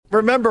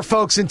Remember,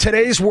 folks, in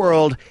today's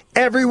world,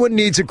 everyone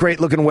needs a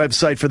great-looking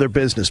website for their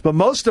business, but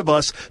most of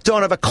us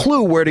don't have a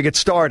clue where to get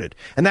started.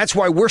 And that's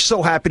why we're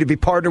so happy to be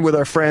partnered with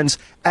our friends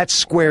at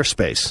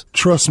SquareSpace.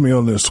 Trust me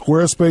on this.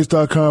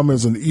 SquareSpace.com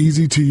is an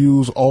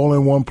easy-to-use,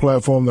 all-in-one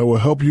platform that will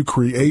help you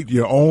create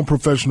your own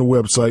professional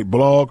website,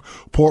 blog,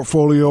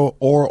 portfolio,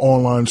 or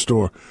online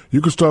store.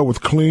 You can start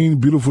with clean,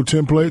 beautiful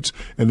templates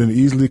and then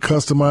easily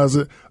customize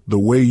it the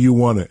way you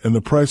want it. And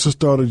the prices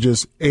start at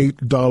just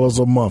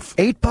 $8 a month.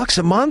 $8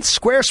 a month?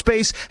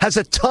 Squarespace has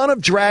a ton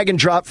of drag and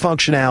drop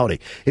functionality.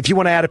 If you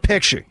want to add a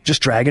picture,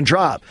 just drag and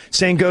drop.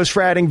 Same goes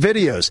for adding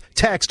videos,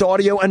 text,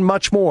 audio, and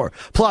much more.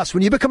 Plus,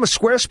 when you become a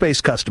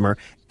Squarespace customer,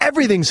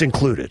 everything's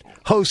included.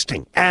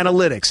 Hosting,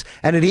 analytics,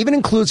 and it even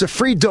includes a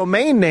free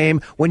domain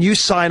name when you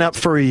sign up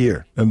for a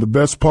year. And the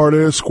best part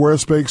is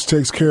Squarespace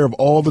takes care of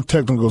all the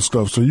technical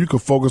stuff so you can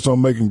focus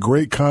on making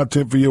great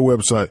content for your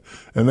website.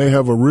 And they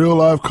have a real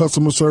live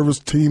customer service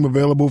team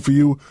available for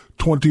you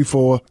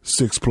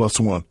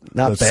 24/6+1.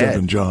 Not That's bad.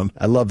 7, John.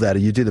 I love that.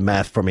 You do the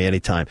math for me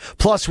anytime.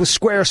 Plus, with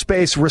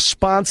Squarespace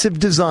responsive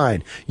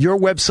design, your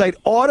website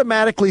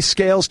automatically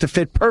scales to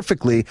fit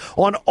perfectly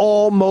on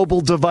all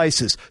mobile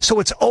devices. So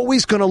it's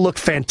always going to look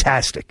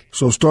fantastic.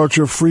 So start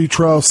your free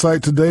trial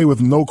site today with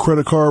no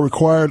credit card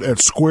required at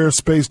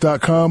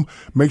squarespace.com.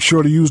 Make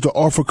sure to use the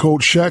offer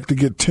code SHAQ to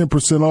get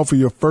 10% off of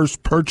your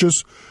first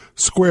purchase.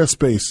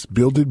 Squarespace,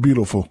 build it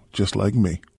beautiful, just like me.